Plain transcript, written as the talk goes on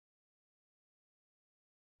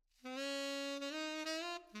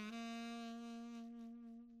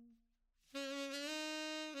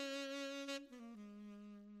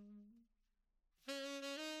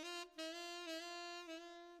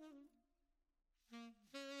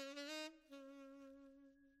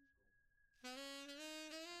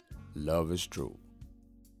Love is true.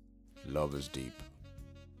 Love is deep.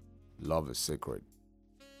 Love is sacred.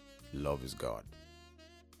 Love is God.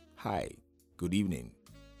 Hi, good evening.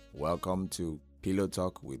 Welcome to Pillow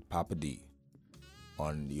Talk with Papa D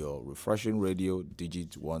on your refreshing radio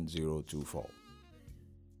digit 1024.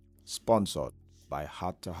 Sponsored by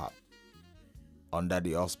Heart to Heart under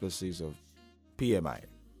the auspices of PMI.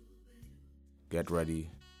 Get ready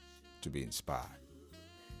to be inspired.